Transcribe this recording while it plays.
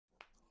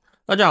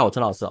大家好，我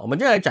陈老师。我们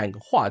今天来讲一个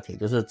话题，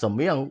就是怎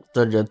么样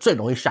的人最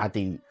容易下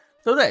地狱，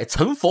对不对？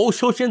成佛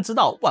修仙之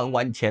道万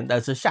万千，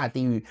但是下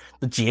地狱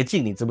的捷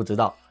径你知不知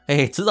道？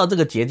知道这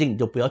个捷径你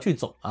就不要去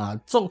走啊！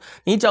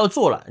你只要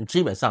做了，你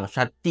基本上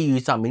下地狱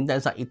上名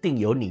单上一定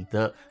有你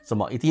的什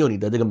么，一定有你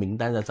的这个名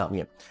单在上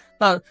面。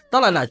那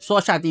当然了，说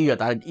到下地狱，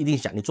大家一定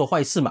想你做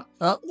坏事嘛。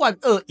万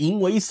恶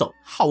淫为首，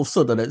好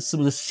色的人是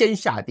不是先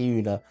下地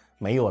狱呢？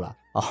没有啦。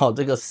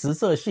这个食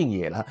色性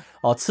也啦，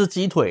吃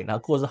鸡腿，然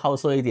后或是好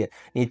色一点，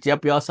你只要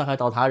不要伤害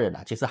到他人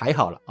啦，其实还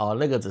好了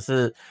那个只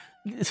是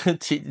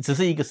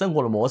一个生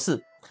活的模式。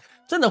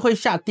真的会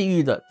下地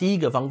狱的第一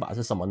个方法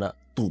是什么呢？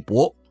赌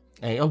博，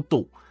用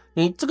赌。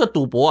你这个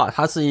赌博啊，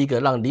它是一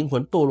个让灵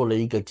魂堕落的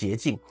一个捷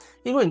径，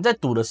因为你在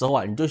赌的时候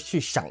啊，你就去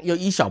想要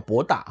以小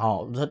博大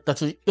但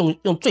是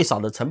用最少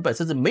的成本，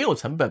甚至没有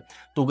成本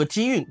赌个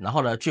机运，然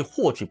后呢去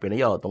获取别人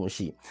要的东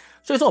西。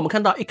所以说我们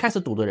看到一开始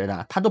赌的人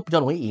啊，他都比较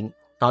容易赢。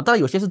当然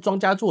有些是庄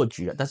家做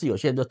局但是有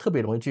些人就特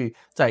别容易去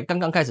在刚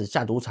刚开始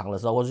下赌场的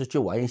时候，或是去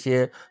玩一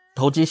些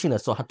投机性的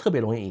时候，他特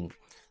别容易赢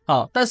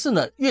但是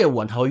呢，越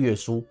玩他会越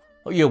输，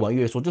越玩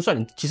越输。就算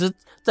你其实，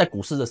在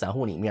股市的散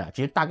户里面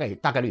其实大概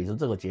率也是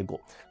这个结果。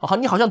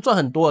你好像赚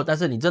很多了，但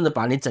是你真的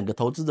把你整个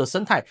投资的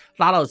生态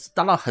拉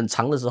到很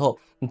长的时候，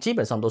你基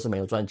本上都是没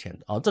有赚钱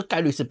的这概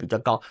率是比较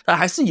高，但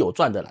还是有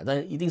赚的啦，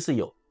但一定是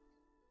有。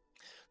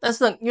但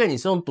是呢，因为你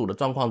是用赌的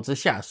状况之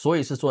下，所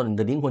以是说你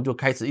的灵魂就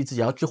开始一直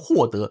要去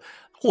获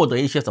得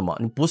一些什么，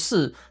你不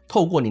是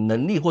透过你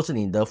能力或是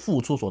你的付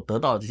出所得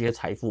到的这些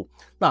财富。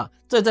那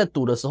在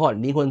赌的时候，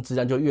你灵魂质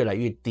量就越来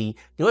越低，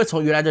你会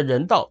从原来的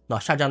人道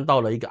下降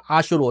到了一个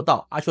阿修罗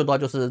道。阿修罗道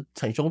就是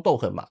逞凶斗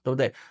狠嘛，对不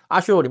对？阿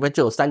修罗里面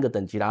就有3个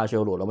等级的阿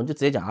修罗了，我们就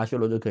直接讲阿修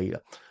罗就可以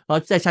了。然后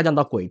再下降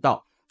到鬼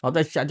道，然后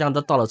再下降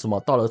到了什么？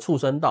到了畜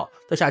生道，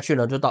再下去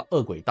呢就到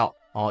恶鬼道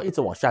一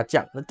直往下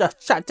降。那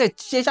再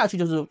接下去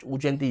就是无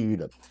间地狱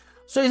了。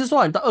所以是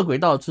说你到恶鬼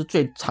道是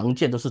最常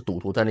见，都是赌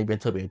徒在那边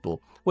特别多。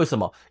为什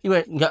么？因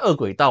为你看恶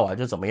鬼道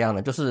就怎么样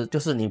呢？就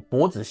是你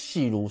脖子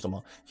细如什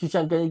么，就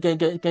像跟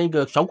一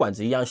个小管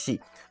子一样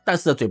细，但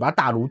是嘴巴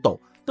大如斗，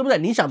对不对？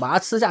你想把它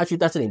吃下去，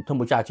但是你吞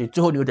不下去，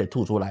最后你有点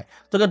吐出来。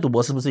这跟赌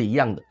博是不是一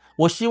样的？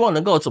我希望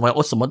能够怎么样？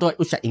我什么都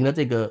我想赢了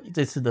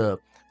这次的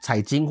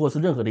彩金或是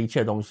任何的一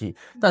切东西，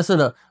但是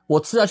呢，我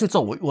吃下去之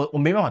后，我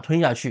没办法吞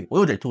下去，我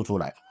又得吐出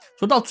来。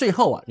所以到最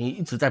后你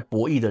一直在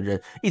博弈的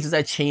人，一直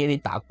在钱眼里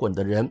打滚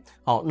的人，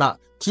那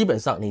基本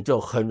上你就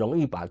很容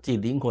易把自己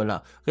灵魂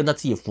跟他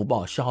自己的福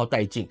报消耗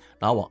殆尽，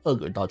然后往恶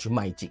鬼道去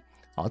迈进。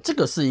这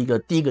个是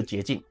第一个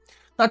捷径。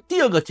那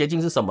第二个捷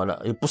径是什么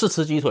呢？也不是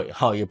吃鸡腿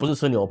也不是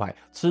吃牛排，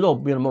吃肉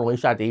没有那么容易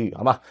下地狱，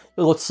好吧？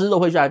如果吃肉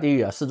会下地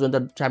狱世尊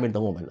在下面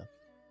等我们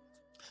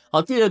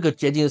了。第二个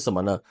捷径是什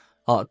么呢？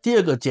第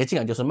二个捷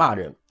径就是骂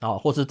人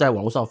或是在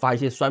网络上发一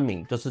些酸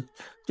民，就是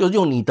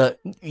用你的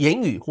言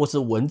语或是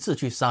文字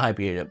去伤害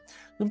别人。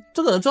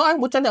这个人说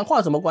我讲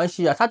话什么关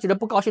系他觉得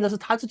不高兴那是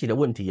他自己的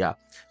问题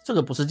这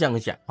个不是这样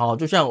讲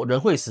就像人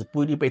会死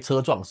不一定被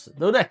车撞死，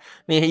对不对？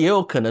你也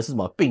有可能是什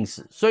么病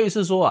死。所以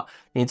是说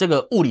你这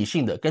个物理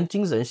性的跟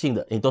精神性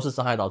的你都是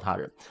伤害到他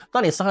人。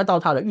当你伤害到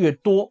他人越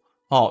多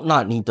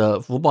那你的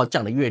福报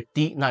降得越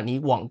低，那你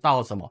往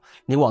到什么？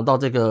你往到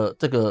这个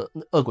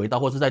恶鬼道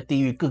或是在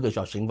地狱各个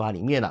小刑罚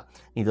里面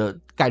你的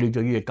概率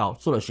就越高，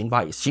做的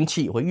刑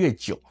期也会越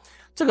久。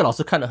这个老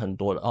师看了很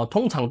多了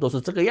通常都是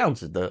这个样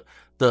子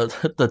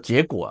的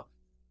结果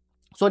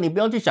所以你不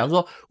要去想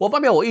说我发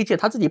表我意见，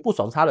他自己不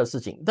爽是他的事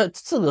情，但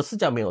这个是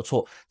这样没有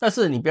错。但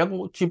是你不要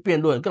去辩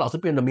论，跟老师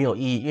辩论没有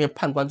意义，因为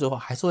判官最后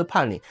还是会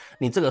判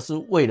你这个是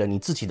为了你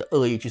自己的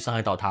恶意去伤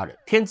害到他人。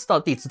天知道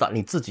地知道，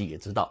你自己也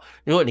知道。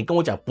因为你跟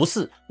我讲不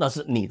是，那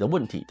是你的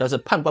问题，但是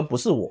判官不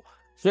是我。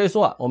所以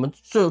说我们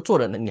做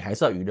人呢，你还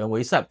是要与人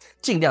为善，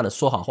尽量的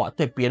说好话，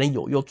对别人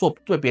有用，做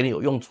对别人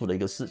有用处的一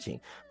个事情。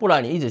不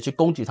然你一直去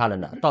攻击他人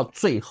到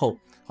最后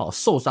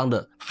受伤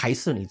的还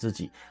是你自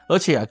己。而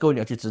且各位你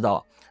要去知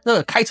道那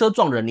个开车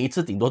撞人，你一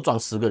次顶多撞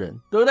10个人，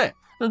对不对？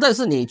那但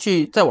是你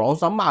去在网络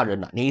上骂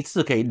人你一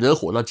次可以惹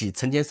火到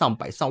成千上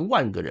百上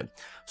万个人。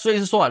所以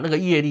是说那个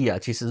业力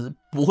其实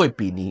不会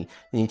比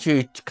你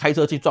去开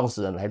车去撞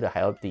死人来的还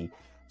要低。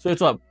所以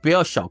说不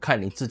要小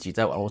看你自己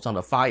在网络上的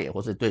发言，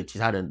或是对其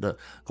他人的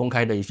公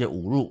开的一些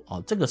侮辱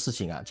这个事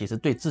情其实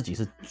对自己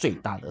是最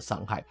大的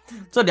伤害。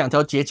这2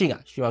条捷径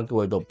希望各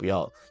位都不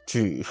要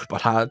去把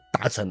它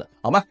达成了，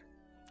好吗？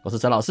我是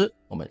陈老师，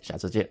我们下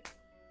次见。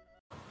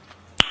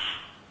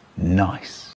Nice.